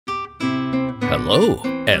Hello,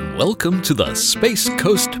 and welcome to the Space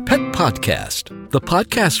Coast Pet Podcast, the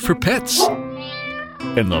podcast for pets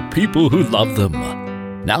and the people who love them.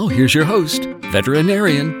 Now here's your host,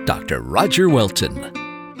 veterinarian Dr. Roger Welton.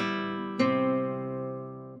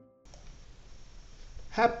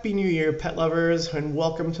 Happy New Year, pet lovers, and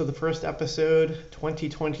welcome to the first episode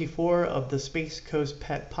 2024 of the Space Coast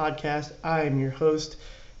Pet Podcast. I'm your host,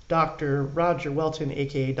 Dr. Roger Welton,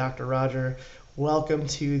 aka Dr. Roger. Welcome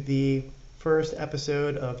to the first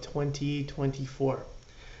episode of 2024.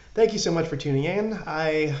 Thank you so much for tuning in.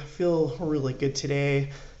 I feel really good today.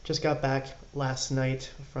 Just got back last night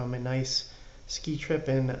from a nice ski trip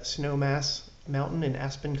in Snowmass Mountain in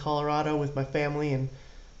Aspen, Colorado with my family and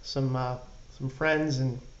some friends,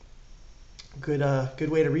 and good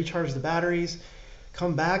way to recharge the batteries.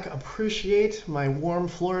 Come back, appreciate my warm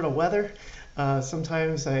Florida weather.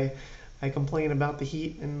 Sometimes I complain about the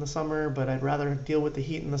heat in the summer, but I'd rather deal with the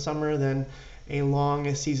heat in the summer than a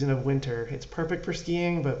long season of winter. It's perfect for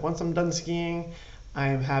skiing, but once I'm done skiing, I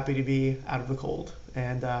am happy to be out of the cold.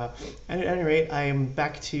 And at any rate, I am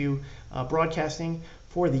back to broadcasting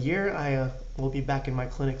for the year. I will be back in my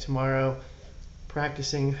clinic tomorrow,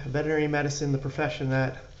 practicing veterinary medicine, the profession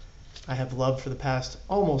that I have loved for the past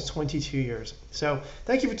almost 22 years. So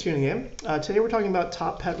thank you for tuning in. Today we're talking about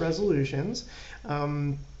top pet resolutions.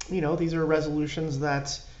 These are resolutions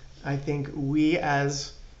that I think we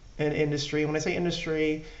as an industry, when I say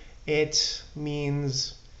industry, it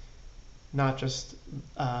means not just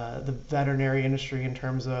the veterinary industry in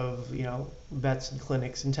terms of, vets and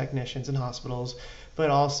clinics and technicians and hospitals, but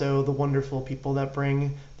also the wonderful people that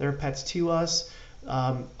bring their pets to us,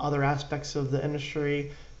 other aspects of the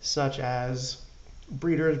industry, such as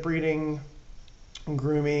breeders, breeding,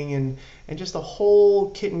 grooming, and just the whole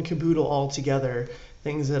kit and caboodle all together,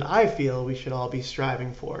 things that I feel we should all be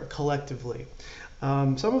striving for collectively.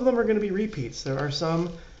 Some of them are going to be repeats. There are some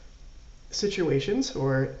situations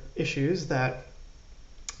or issues that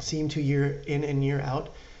seem to year in and year out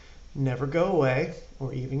never go away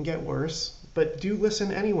or even get worse, but do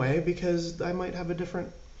listen anyway because I might have a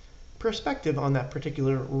different perspective on that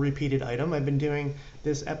particular repeated item. I've been doing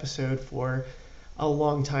this episode for a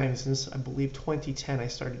long time, since I believe 2010 I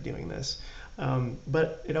started doing this.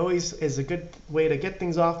 But it always is a good way to get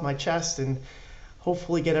things off my chest and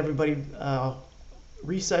hopefully get everybody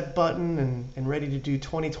reset button and ready to do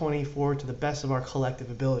 2024 to the best of our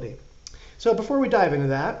collective ability. So before we dive into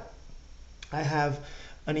that, I have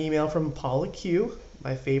an email from Paula Q,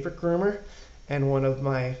 my favorite groomer and one of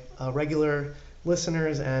my regular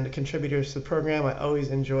listeners and contributors to the program. I always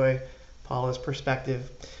enjoy Paula's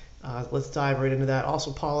perspective. Let's dive right into that.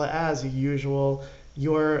 Also, Paula, as usual,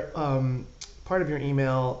 your part of your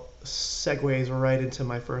email segues right into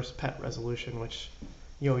my first pet resolution, which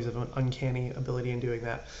you always have an uncanny ability in doing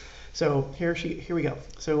that. So here we go.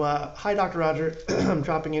 So hi, Dr. Roger. I'm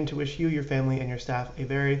dropping in to wish you, your family, and your staff a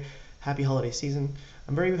very happy holiday season.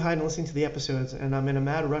 I'm very behind in listening to the episodes, and I'm in a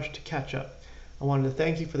mad rush to catch up. I wanted to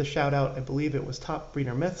thank you for the shout out. I believe it was Top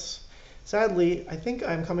Breeder Myths. Sadly, I think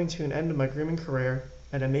I'm coming to an end of my grooming career,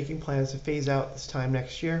 and I'm making plans to phase out this time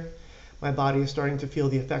next year. My body is starting to feel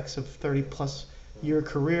the effects of 30-plus year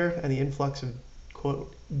career, and the influx of,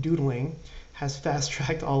 quote, doodling has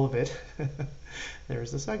fast-tracked all of it.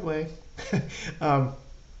 There's the segue.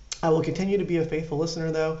 I will continue to be a faithful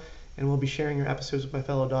listener, though, and will be sharing your episodes with my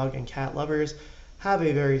fellow dog and cat lovers. Have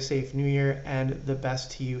a very safe New Year, and the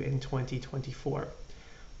best to you in 2024.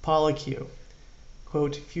 Paula Q,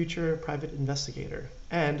 quote, future private investigator,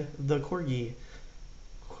 and the Corgi,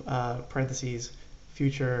 parentheses,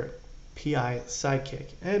 future PI sidekick.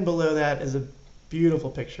 And below that is a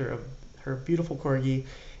beautiful picture of her beautiful Corgi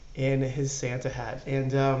in his Santa hat.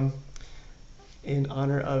 And in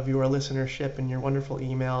honor of your listenership and your wonderful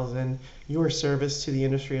emails and your service to the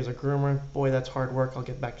industry as a groomer, boy, that's hard work. I'll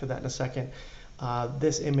get back to that in a second.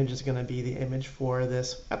 This image is going to be the image for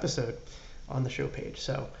this episode on the show page.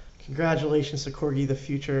 So congratulations to Corgi, the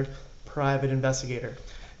future private investigator.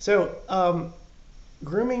 So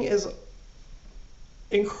grooming is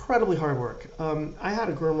incredibly hard work. I had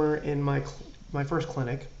a groomer in my first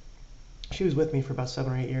clinic. She was with me for about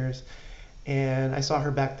 7 or 8 years, and I saw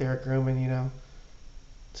her back there grooming,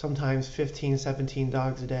 sometimes 15, 17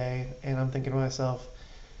 dogs a day, and I'm thinking to myself,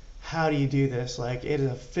 how do you do this? Like, it is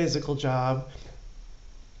a physical job.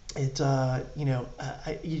 It,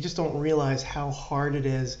 you just don't realize how hard it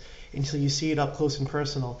is until you see it up close and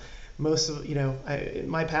personal. Most of,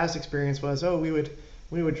 my past experience was, we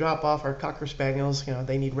would drop off our Cocker Spaniels.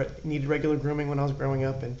 They needed regular grooming when I was growing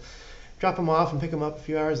up, and drop them off and pick them up a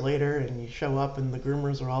few hours later, and you show up and the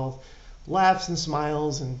groomers are all laughs and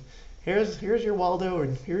smiles, and here's your Waldo,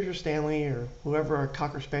 and here's your Stanley, or whoever our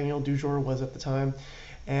Cocker Spaniel du jour was at the time.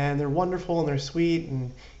 And they're wonderful and they're sweet,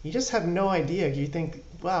 and you just have no idea. You think,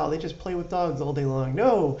 wow, they just play with dogs all day long.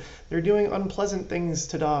 No, they're doing unpleasant things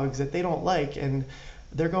to dogs that they don't like, and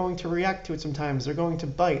they're going to react to it sometimes. They're going to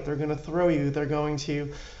bite, they're going to throw you, they're going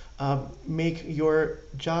to make your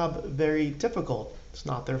job very difficult. It's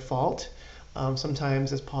not their fault.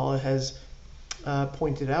 Sometimes, as Paula has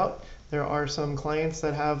pointed out, there are some clients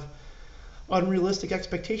that have unrealistic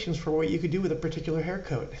expectations for what you could do with a particular hair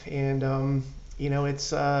coat. And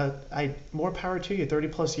it's more power to you. 30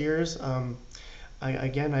 plus years. I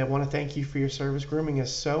want to thank you for your service. Grooming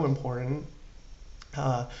is so important.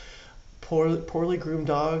 Poorly groomed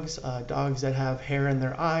dogs, dogs that have hair in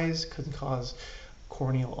their eyes, can cause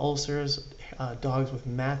corneal ulcers. Dogs with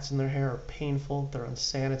mats in their hair are painful. They're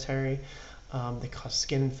unsanitary. They cause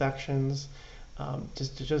skin infections.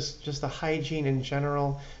 Just the hygiene in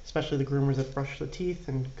general, especially the groomers that brush the teeth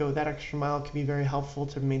and go that extra mile, can be very helpful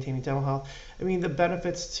to maintaining dental health. I mean, the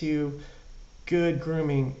benefits to good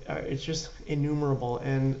grooming, it's just innumerable.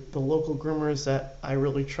 And the local groomers that I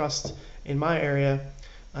really trust in my area,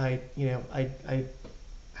 I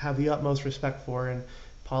have the utmost respect for. And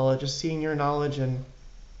Paula, just seeing your knowledge and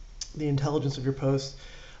the intelligence of your posts,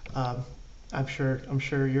 I'm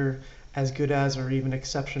sure you're as good as or even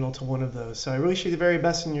exceptional to one of those. So I really wish you the very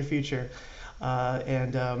best in your future.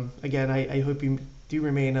 Again, I hope you do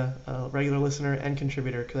remain a regular listener and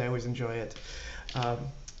contributor, because I always enjoy it.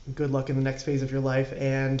 Good luck in the next phase of your life,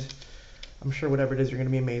 and I'm sure whatever it is, you're going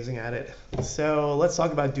to be amazing at it. So let's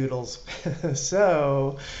talk about doodles.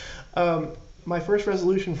 So my first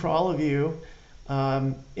resolution for all of you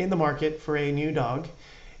in the market for a new dog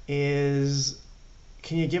is,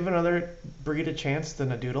 can you give another breed a chance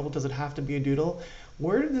than a doodle? Does it have to be a doodle?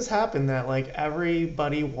 Where did this happen that like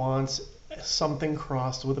everybody wants something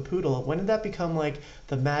crossed with a poodle? When did that become like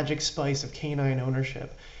the magic spice of canine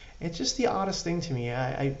ownership? It's just the oddest thing to me.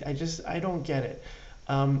 I don't get it.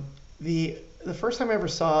 The first time I ever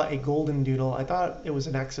saw a golden doodle, I thought it was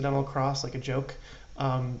an accidental cross, like a joke.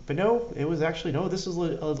 But no, it was actually, no, this is a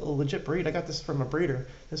legit breed. I got this from a breeder.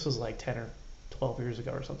 This was like 10 or 12 years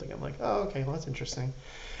ago or something. I'm like, oh, okay, well, that's interesting.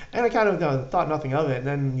 And I kind of thought nothing of it. And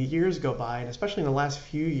then the years go by, and especially in the last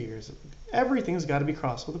few years, everything's got to be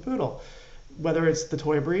crossed with a poodle. Whether it's the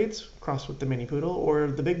toy breeds crossed with the mini poodle, or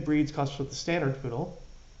the big breeds crossed with the standard poodle.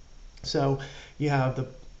 So you have the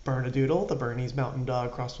Bernedoodle, the Bernese Mountain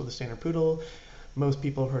Dog crossed with a standard poodle. Most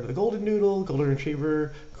people have heard of the Golden Doodle, Golden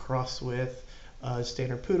Retriever crossed with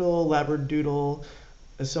standard poodle, Labradoodle,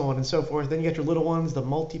 and so on and so forth. Then you get your little ones, the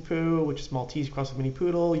Maltipoo, which is Maltese crossed with mini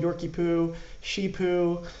poodle, Yorkie Poo, Shih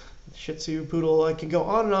Poo, Shih Tzu poodle. I can go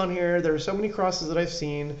on and on here. There are so many crosses that I've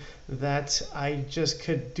seen that I just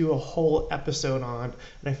could do a whole episode on.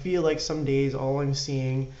 And I feel like some days all I'm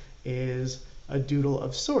seeing is a doodle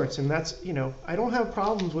of sorts. And that's, I don't have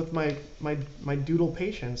problems with my doodle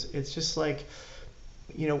patients. It's just like,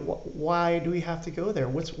 why do we have to go there?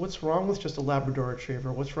 What's wrong with just a Labrador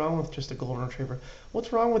Retriever? What's wrong with just a Golden Retriever?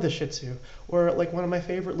 What's wrong with a Shih Tzu? Or like one of my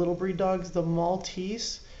favorite little breed dogs, the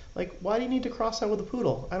Maltese. Like, why do you need to cross that with a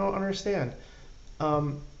poodle? I don't understand.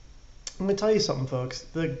 I'm gonna tell you something, folks.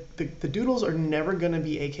 The doodles are never gonna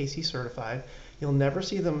be AKC certified. You'll never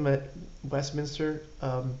see them at Westminster.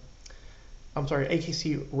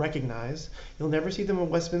 AKC recognized. You'll never see them at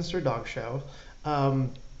Westminster Dog Show.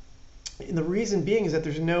 And the reason being is that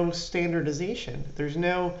there's no standardization. There's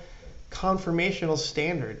no conformational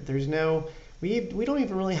standard. We don't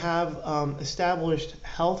even really have established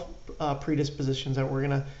health predispositions that we're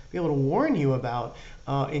gonna be able to warn you about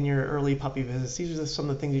in your early puppy visits. These are some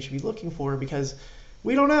of the things you should be looking for, because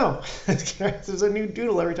we don't know. There's a new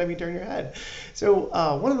doodle every time you turn your head. So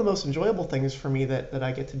one of the most enjoyable things for me that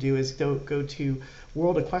I get to do is go to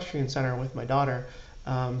World Equestrian Center with my daughter.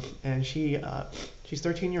 And she's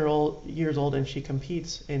 13 years old, and she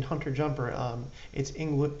competes in Hunter Jumper. It's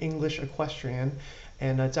English equestrian,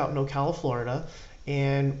 and it's out in Ocala, Florida.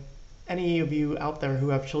 And any of you out there who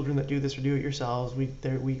have children that do this or do it yourselves,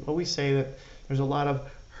 we always say that there's a lot of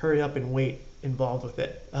hurry up and wait involved with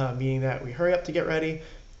it, meaning that we hurry up to get ready.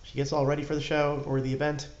 She gets all ready for the show or the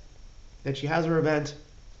event. Then she has her event,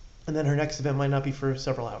 and then her next event might not be for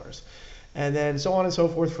several hours, and then so on and so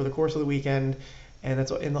forth for the course of the weekend. And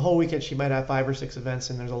that's in the whole weekend. She might have 5 or 6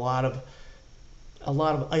 events, and there's a lot of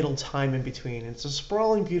idle time in between. And it's a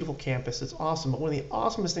sprawling, beautiful campus. It's awesome. But one of the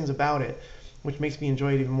awesomest things about it, which makes me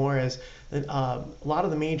enjoy it even more, is that a lot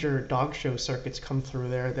of the major dog show circuits come through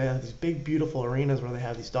there. They have these big, beautiful arenas where they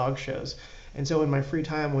have these dog shows. And so in my free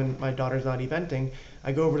time, when my daughter's not eventing,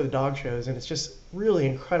 I go over to the dog shows, and it's just really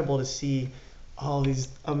incredible to see all these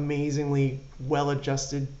amazingly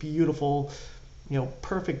well-adjusted, beautiful,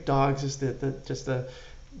 perfect dogs.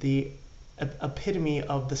 The epitome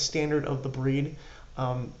of the standard of the breed.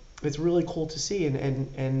 It's really cool to see,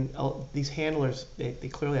 and these handlers, they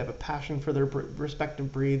clearly have a passion for their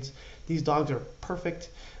respective breeds. These dogs are perfect.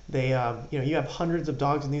 They, you have hundreds of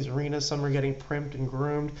dogs in these arenas. Some are getting primped and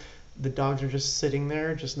groomed. The dogs are just sitting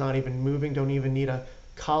there, just not even moving. Don't even need a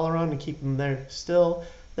collar on to keep them there still.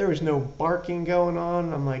 There is no barking going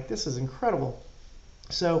on. I'm like, this is incredible.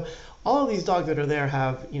 So all of these dogs that are there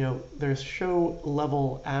have, they're show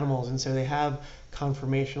level animals, and so they have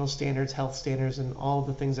conformational standards, health standards, and all of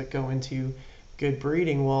the things that go into good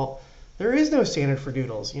breeding. Well, there is no standard for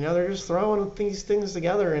doodles. They're just throwing these things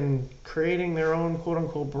together and creating their own quote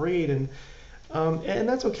unquote breed, and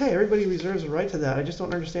that's okay. Everybody reserves a right to that. I just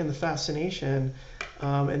don't understand the fascination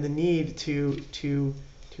and the need to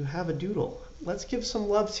have a doodle. Let's give some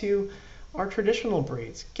love to our traditional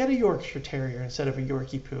breeds. Get a Yorkshire Terrier instead of a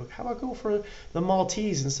Yorkie Poo. How about go for the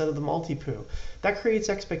Maltese instead of the Maltipoo? That creates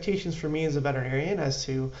expectations for me as a veterinarian as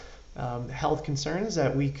to health concerns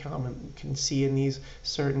that we can see in these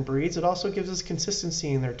certain breeds. It also gives us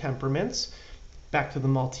consistency in their temperaments. Back to the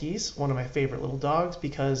Maltese, one of my favorite little dogs,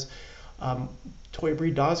 because toy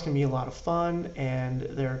breed dogs can be a lot of fun, and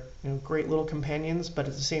they're great little companions, but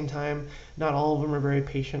at the same time, not all of them are very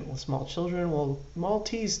patient with small children. Well,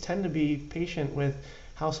 Maltese tend to be patient with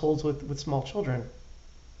households with small children,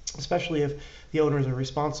 especially if the owners are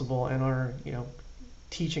responsible and are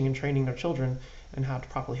teaching and training their children and how to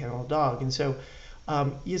properly handle a dog. And so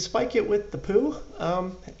you spike it with the poo,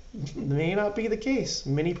 may not be the case.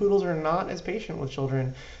 Mini poodles are not as patient with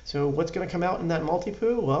children. So what's going to come out in that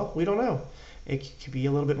Maltipoo? Well, we don't know. It could be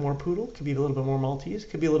a little bit more poodle, could be a little bit more Maltese,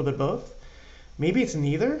 could be a little bit both. Maybe it's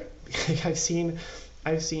neither. I've seen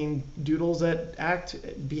doodles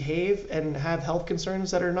that behave, and have health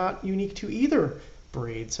concerns that are not unique to either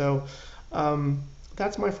breed. So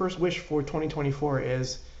that's my first wish for 2024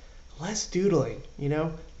 is less doodling.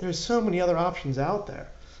 There's so many other options out there,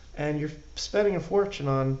 and you're spending a fortune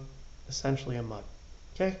on essentially a mutt.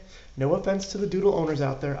 Okay? No offense to the doodle owners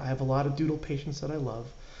out there. I have a lot of doodle patients that I love.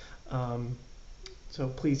 So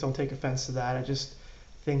please don't take offense to that. I just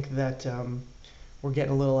think that we're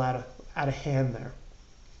getting a little out of hand there.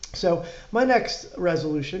 So my next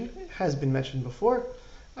resolution has been mentioned before.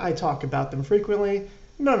 I talk about them frequently,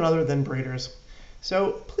 none other than breeders.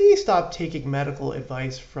 So please stop taking medical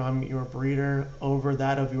advice from your breeder over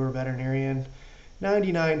that of your veterinarian.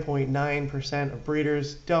 99.9% of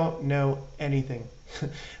breeders don't know anything.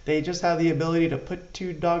 They just have the ability to put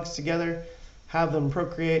two dogs together, have them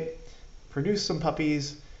procreate, produce some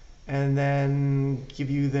puppies, and then give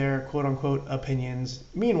you their quote-unquote opinions,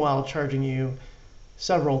 meanwhile charging you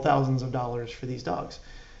several thousands of dollars for these dogs.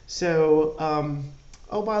 So,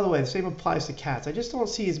 oh, by the way, the same applies to cats. I just don't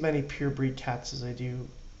see as many pure breed cats as I do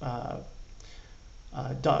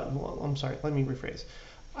I'm sorry, let me rephrase.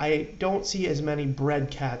 I don't see as many bred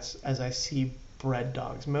cats as I see bred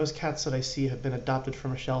dogs. Most cats that I see have been adopted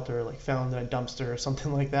from a shelter, like found in a dumpster or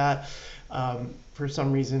something like that. For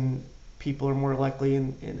some reason, people are more likely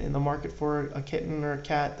in the market for a kitten or a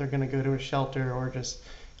cat. They're going to go to a shelter or just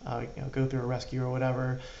go through a rescue or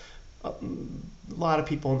whatever. A lot of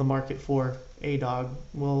people in the market for a dog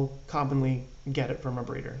will commonly get it from a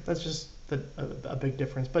breeder. That's just a big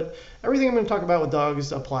difference. But everything I'm going to talk about with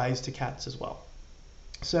dogs applies to cats as well.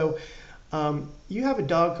 So you have a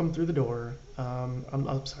dog come through the door,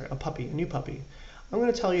 I'm sorry, a new puppy. I'm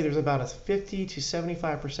going to tell you there's about a 50 to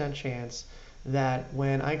 75% chance that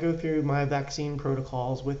when I go through my vaccine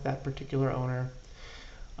protocols with that particular owner,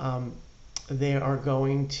 they are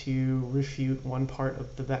going to refute one part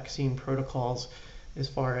of the vaccine protocols as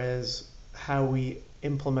far as how we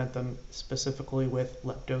implement them specifically with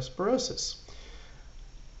leptospirosis.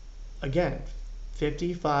 Again,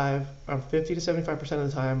 50 to 75% of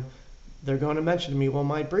the time, they're going to mention to me, well,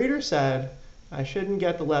 my breeder said I shouldn't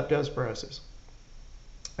get the leptospirosis.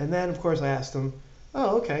 And then, of course, I asked them,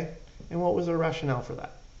 oh, okay, and what was their rationale for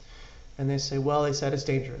that? And they say, well, they said it's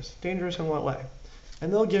dangerous. Dangerous in what way?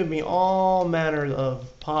 And they'll give me all manner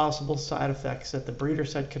of possible side effects that the breeder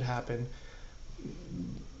said could happen,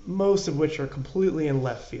 most of which are completely in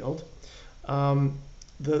left field.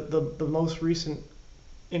 The most recent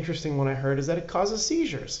interesting one I heard is that it causes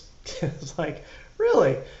seizures. It's like,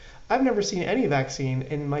 really? I've never seen any vaccine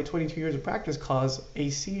in my 22 years of practice cause a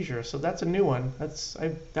seizure, so that's a new one. That's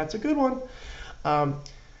a good one. And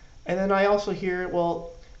then I also hear,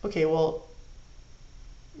 well, okay, well,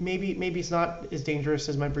 maybe it's not as dangerous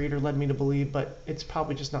as my breeder led me to believe, but it's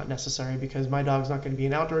probably just not necessary because my dog's not going to be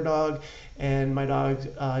an outdoor dog, and my dog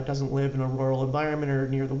doesn't live in a rural environment or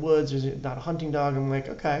near the woods. Or not a hunting dog. I'm like,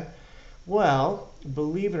 okay, well,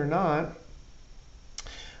 believe it or not,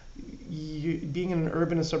 being in an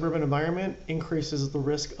urban and suburban environment increases the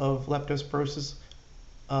risk of leptospirosis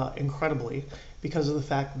incredibly because of the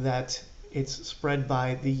fact that it's spread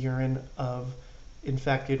by the urine of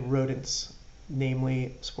infected rodents,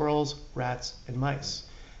 namely squirrels, rats, and mice.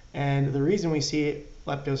 And the reason we see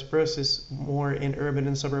leptospirosis more in urban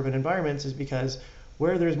and suburban environments is because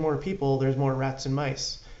where there's more people, there's more rats and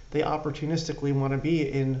mice. They opportunistically want to be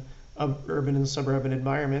in urban and suburban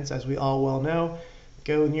environments, as we all well know.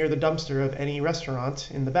 Go near the dumpster of any restaurant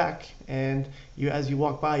in the back, and as you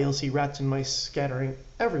walk by, you'll see rats and mice scattering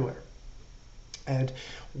everywhere. And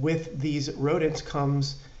with these rodents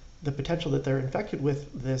comes the potential that they're infected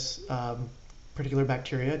with this particular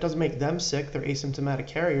bacteria. It doesn't make them sick, they're asymptomatic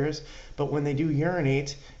carriers, but when they do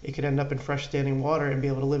urinate, it could end up in fresh standing water and be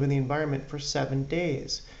able to live in the environment for 7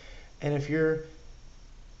 days. And if your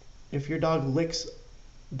dog licks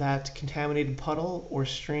that contaminated puddle or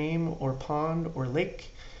stream or pond or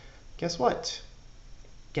lake, guess what?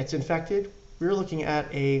 Gets infected. We're looking at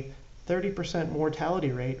a 30%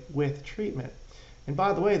 mortality rate with treatment. And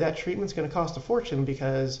by the way, that treatment's going to cost a fortune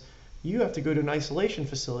because you have to go to an isolation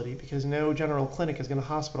facility because no general clinic is going to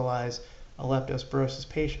hospitalize a leptospirosis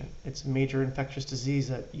patient. It's a major infectious disease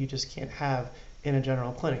that you just can't have in a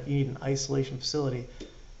general clinic. You need an isolation facility.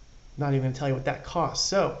 Not even going to tell you what that costs.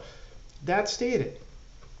 So, that stated,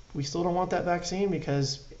 we still don't want that vaccine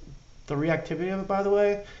because the reactivity of it, by the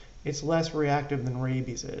way, it's less reactive than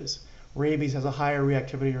rabies is. Rabies has a higher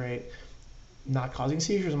reactivity rate, not causing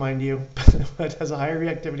seizures, mind you, but has a higher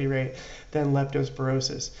reactivity rate than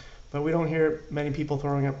leptospirosis. But we don't hear many people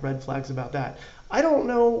throwing up red flags about that. I don't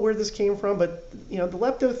know where this came from, but the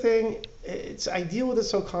lepto thing, I deal with it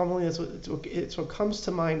so commonly, it's what comes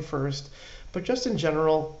to mind first. But just in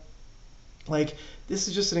general, this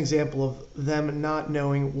is just an example of them not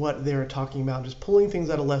knowing what they're talking about, just pulling things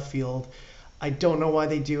out of left field. I don't know why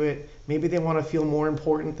they do it. Maybe they want to feel more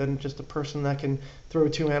important than just a person that can throw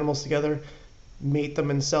two animals together, mate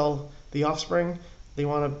them, and sell the offspring. They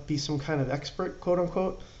want to be some kind of expert, quote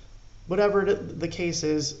unquote. Whatever the case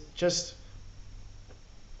is, just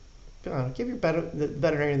give your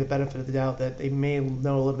veterinarian the benefit of the doubt that they may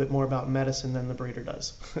know a little bit more about medicine than the breeder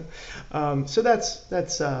does. So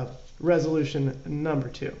that's resolution number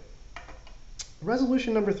 2.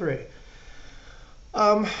 Resolution number 3.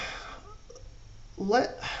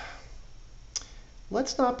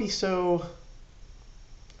 Let's not be so,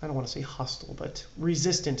 I don't want to say hostile, but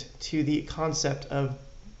resistant to the concept of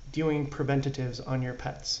doing preventatives on your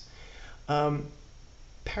pets.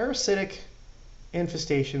 Parasitic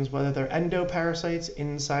infestations, whether they're endoparasites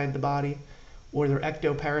inside the body or they're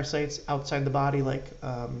ectoparasites outside the body, like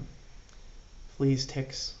fleas,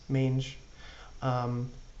 ticks, mange,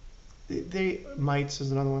 mites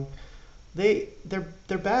is another one.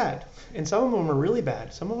 They're bad, and some of them are really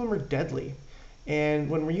bad. Some of them are deadly. And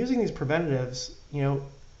when we're using these preventatives,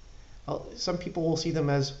 some people will see them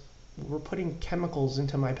as, we're putting chemicals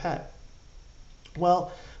into my pet.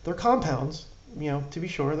 Well, they're compounds, to be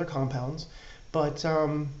sure, they're compounds, but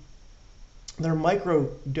they're micro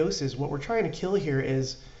doses. What we're trying to kill here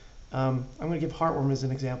is, I'm going to give heartworm as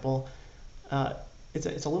an example.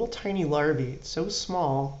 It's a little tiny larvae. It's so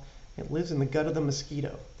small, it lives in the gut of the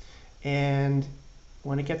mosquito. And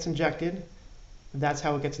when it gets injected, that's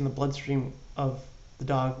how it gets in the bloodstream of the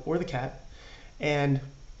dog or the cat. And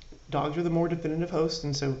dogs are the more definitive host,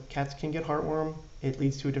 and so cats can get heartworm. It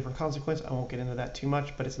leads to a different consequence. I won't get into that too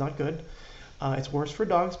much, but it's not good. It's worse for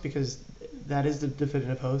dogs because that is the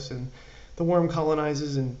definitive host, and the worm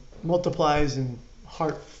colonizes and multiplies, and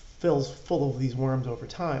heart fills full of these worms over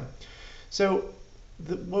time. So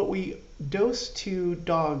what we dose to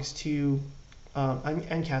dogs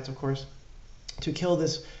and cats, of course, to kill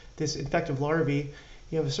this infective larvae,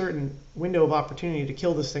 you have a certain window of opportunity to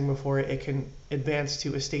kill this thing before it can advance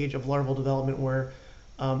to a stage of larval development where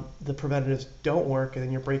the preventatives don't work, and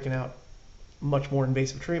then you're breaking out much more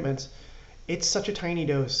invasive treatments. It's such a tiny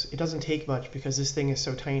dose. It doesn't take much because this thing is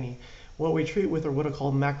so tiny. What we treat with are what are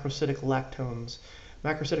called macrocytic lactones.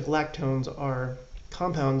 Macrocytic lactones are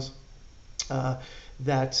compounds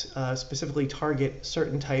that specifically target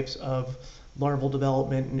certain types of larval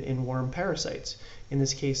development in worm parasites. In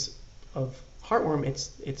this case of heartworm,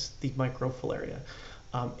 it's the microfilaria.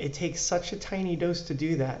 It takes such a tiny dose to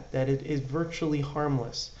do that it is virtually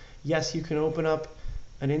harmless. Yes, you can open up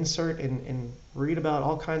an insert and read about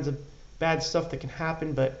all kinds of bad stuff that can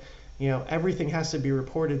happen, but everything has to be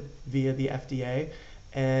reported via the FDA,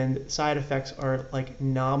 and side effects are like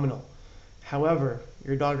nominal. However,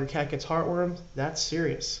 your dog or cat gets heartworm, that's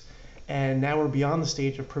serious. And now we're beyond the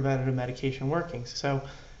stage of preventative medication working. So,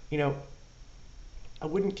 I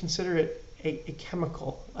wouldn't consider it a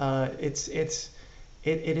chemical. It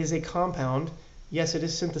is a compound. Yes, it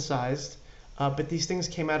is synthesized, but these things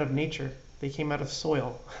came out of nature. They came out of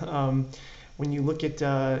soil. When you look at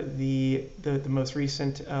the most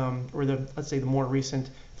recent, let's say the more recent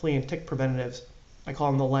flea and tick preventatives, I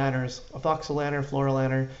call them the lanners: afoxolaner,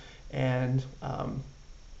 floralanner, and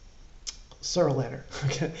Suralanner.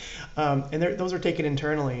 Okay, and those are taken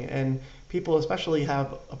internally, and people especially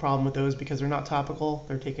have a problem with those because they're not topical.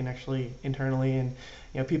 They're taken actually internally, and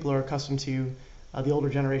people are accustomed to the older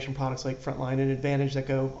generation products like Frontline and Advantage that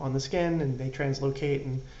go on the skin and they translocate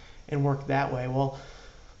and work that way. Well,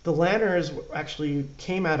 the lanners actually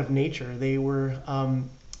came out of nature. They were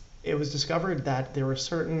it was discovered that there were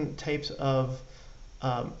certain types of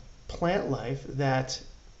plant life that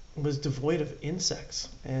was devoid of insects,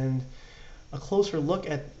 and a closer look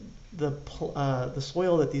at the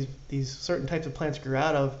soil that these certain types of plants grew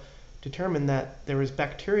out of determined that there was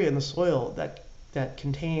bacteria in the soil that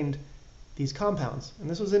contained these compounds, and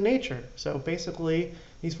this was in nature. So basically,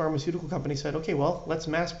 these pharmaceutical companies said, okay, well, let's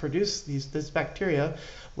mass produce this bacteria.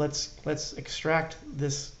 Let's extract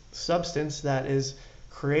this substance that is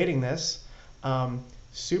creating this,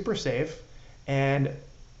 super safe and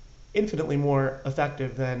infinitely more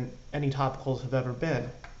effective than any topicals have ever been.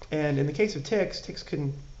 And in the case of ticks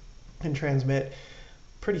can transmit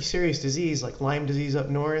pretty serious disease like Lyme disease up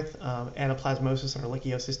north, anaplasmosis and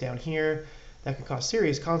ehrlichiosis down here, that can cause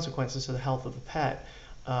serious consequences to the health of the pet.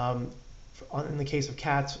 In the case of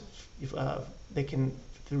cats, they can,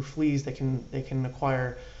 through fleas, they can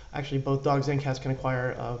acquire, actually both dogs and cats can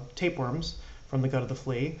acquire tapeworms from the gut of the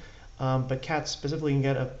flea, but cats specifically can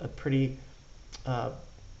get a pretty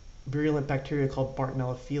virulent bacteria called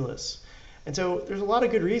Bartonella felis. And so there's a lot of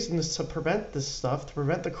good reasons to prevent this stuff, to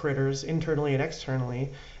prevent the critters internally and externally,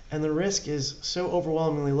 and the risk is so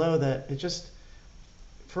overwhelmingly low that it just,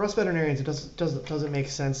 for us veterinarians, it doesn't make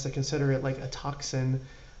sense to consider it like a toxin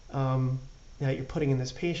that you're putting in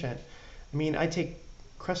this patient. I mean, I take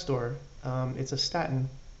Crestor, it's a statin,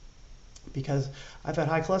 because I've had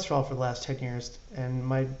high cholesterol for the last 10 years, and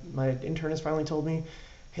my internist finally told me,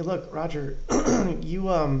 hey, look, Roger,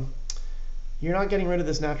 you're not getting rid of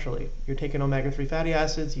this naturally. You're taking omega-3 fatty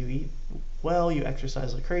acids, you eat well, you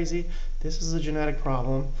exercise like crazy. This is a genetic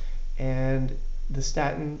problem, and the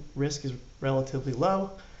statin risk is relatively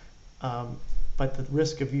low, but the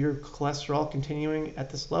risk of your cholesterol continuing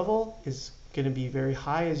at this level is going to be very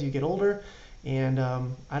high as you get older, and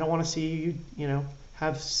I don't want to see you,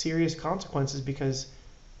 have serious consequences because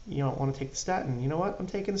you don't want to take the statin. You know what? I'm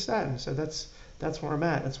taking the statin, so that's where I'm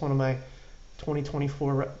at. That's one of my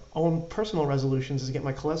 2024 own personal resolutions, is to get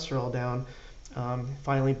my cholesterol down,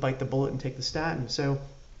 finally bite the bullet and take the statin. So,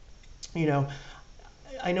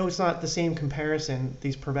 I know it's not the same comparison,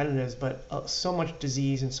 these preventatives, but so much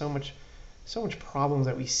disease and so much problems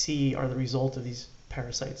that we see are the result of these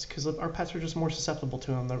parasites, because our pets are just more susceptible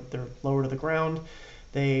to them. They're lower to the ground.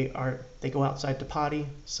 They go outside to potty.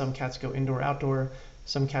 Some cats go indoor, outdoor.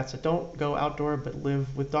 Some cats that don't go outdoor but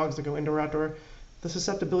live with dogs that go indoor, outdoor. The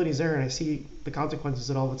susceptibility is there, and I see the consequences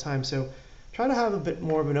of it all the time. So try to have a bit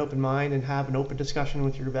more of an open mind and have an open discussion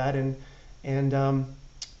with your vet, and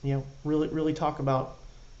really talk about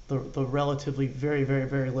the relatively very, very,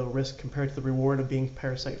 very low risk compared to the reward of being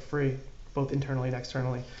parasite free, both internally and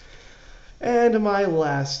externally. And my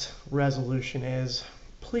last resolution is,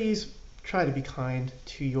 please try to be kind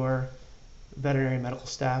to your veterinary medical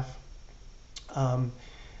staff.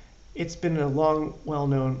 It's been a long,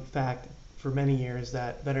 well-known fact for many years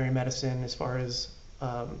that veterinary medicine, as far as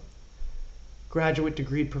graduate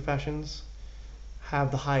degree professions,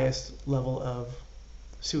 have the highest level of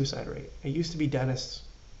suicide rate. It used to be dentists,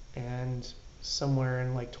 and somewhere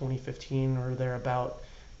in like 2015 or thereabout,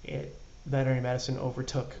 veterinary medicine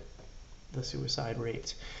overtook the suicide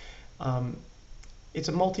rate. It's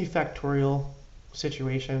a multifactorial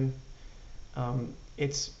situation.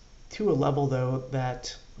 It's to a level, though,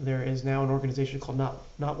 that there is now an organization called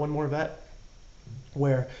Not One More Vet,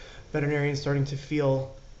 where veterinarians are starting to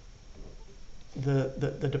feel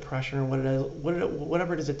the depression or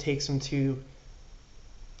whatever it is it takes them to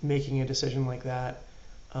making a decision like that,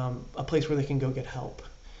 a place where they can go get help.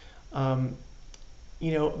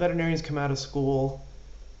 Veterinarians come out of school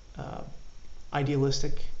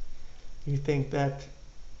idealistic. You think that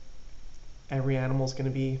every animal is going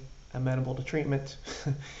to be amenable to treatment,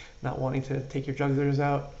 not wanting to take your jugulars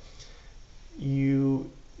out. You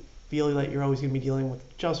feel that you're always going to be dealing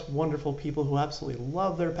with just wonderful people who absolutely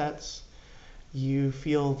love their pets. You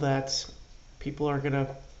feel that people are going to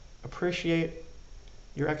appreciate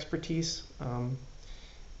your expertise.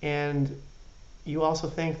 And you also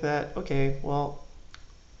think that, okay, well,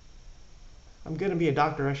 I'm going to be a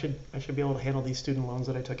doctor. I should be able to handle these student loans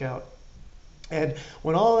that I took out. And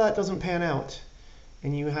when all that doesn't pan out,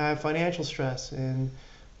 and you have financial stress and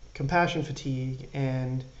compassion fatigue,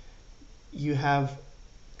 and you have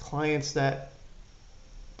clients that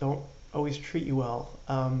don't always treat you well,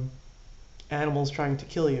 animals trying to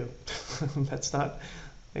kill you, that's not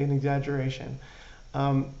an exaggeration,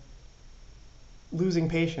 losing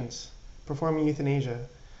patients, performing euthanasia,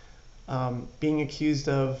 being accused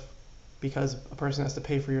of, because a person has to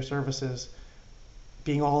pay for your services,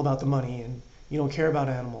 being all about the money and you don't care about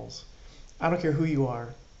animals. I don't care who you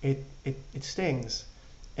are, it stings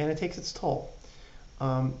and it takes its toll.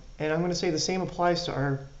 And I'm going to say the same applies to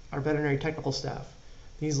our veterinary technical staff.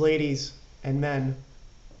 These ladies and men,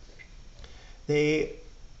 they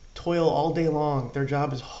toil all day long. Their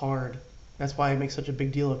job is hard. That's why I make such a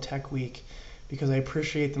big deal of Tech Week, because I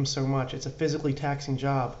appreciate them so much. It's a physically taxing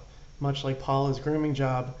job, much like Paula's grooming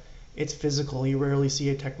job. It's physical. You rarely see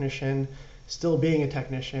a technician still being a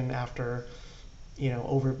technician after,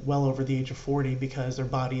 well over the age of 40, because their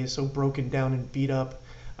body is so broken down and beat up.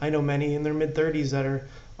 I know many in their mid-30s that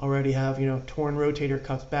already have, torn rotator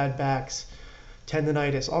cuffs, bad backs,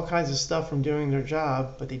 tendonitis, all kinds of stuff from doing their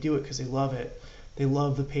job, but they do it because they love it. They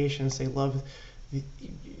love the patients. They love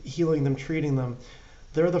healing them, treating them.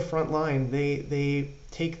 They're the front line. They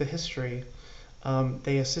take the history.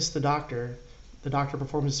 They assist the doctor. The doctor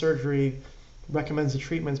performs the surgery, recommends the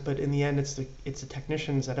treatments, but in the end, it's the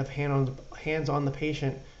technicians that have hands on the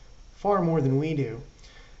patient far more than we do.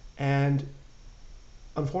 And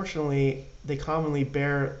unfortunately, they commonly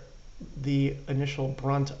bear the initial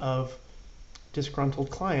brunt of disgruntled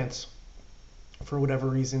clients. For whatever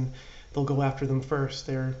reason, they'll go after them first.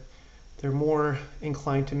 They're more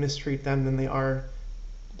inclined to mistreat them than they are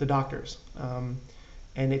the doctors,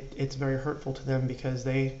 and it's very hurtful to them, because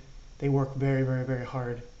they work very, very, very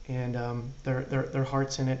hard, and their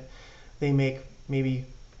heart's in it. They make maybe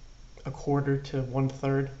a quarter to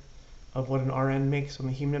 1/3 of what an RN makes on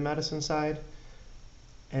the human medicine side,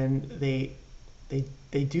 and they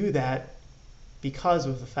do that because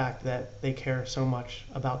of the fact that they care so much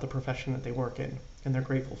about the profession that they work in, and they're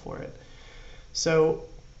grateful for it. So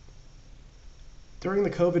during the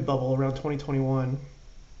COVID bubble around 2021,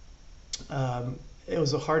 it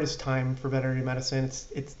was the hardest time for veterinary medicine.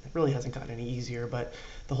 It really hasn't gotten any easier, but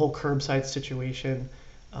the whole curbside situation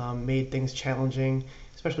made things challenging,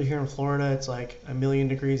 especially here in Florida. It's like 1,000,000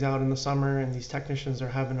 degrees out in the summer, and these technicians are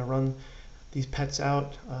having to run these pets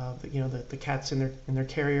out, the cats in their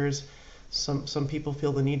carriers. Some people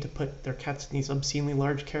feel the need to put their cats in these obscenely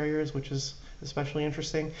large carriers, which is especially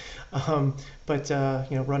interesting. But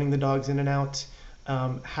running the dogs in and out,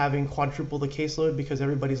 having quadruple the caseload because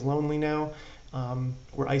everybody's lonely now.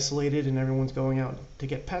 We're isolated and everyone's going out to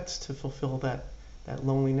get pets to fulfill that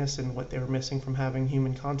loneliness and what they were missing from having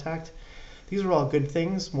human contact. These are all good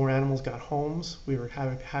things. More animals got homes. We were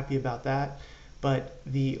happy about that. But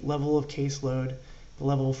the level of caseload, the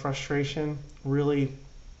level of frustration really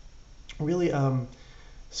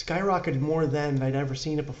skyrocketed more than I'd ever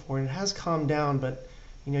seen it before. And it has calmed down, but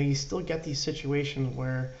you still get these situations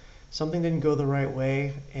where something didn't go the right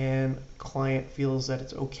way and a client feels that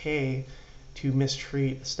it's okay to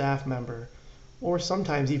mistreat a staff member, or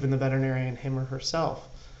sometimes even the veterinarian, him or herself.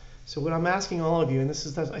 So what I'm asking all of you, and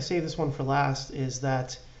I say this one for last, is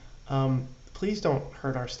that please don't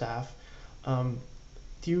hurt our staff. Do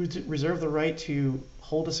you reserve the right to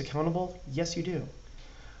hold us accountable? Yes, you do.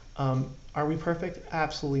 Are we perfect?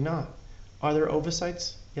 Absolutely not. Are there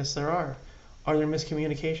oversights? Yes, there are. Are there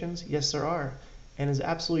miscommunications? Yes, there are. And it's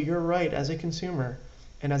absolutely your right as a consumer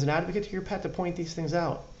and as an advocate to your pet to point these things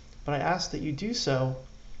out. But I ask that you do so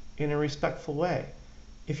in a respectful way.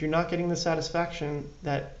 If you're not getting the satisfaction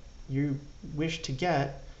that you wish to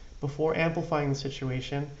get before amplifying the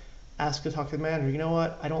situation, ask to talk to the manager. You know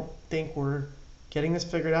what? I don't think we're getting this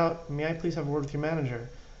figured out. May I please have a word with your manager?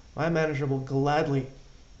 My manager will gladly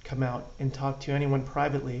come out and talk to anyone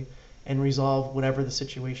privately and resolve whatever the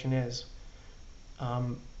situation is.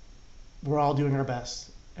 We're all doing our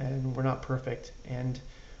best, and we're not perfect. And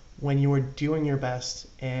when you are doing your best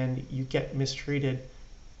and you get mistreated,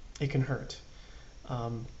 it can hurt.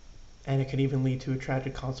 And it can even lead to a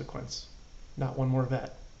tragic consequence. Not one more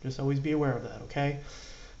vet. Just always be aware of that, okay?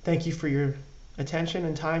 Thank you for your attention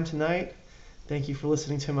and time tonight. Thank you for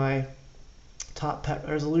listening to my top pet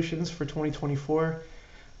resolutions for 2024.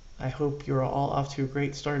 I hope you're all off to a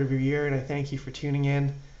great start of your year, and I thank you for tuning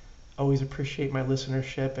in. Always appreciate my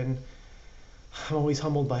listenership, and I'm always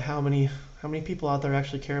humbled by how many people out there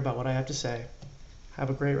actually care about what I have to say. Have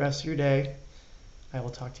a great rest of your day. I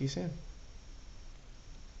will talk to you soon.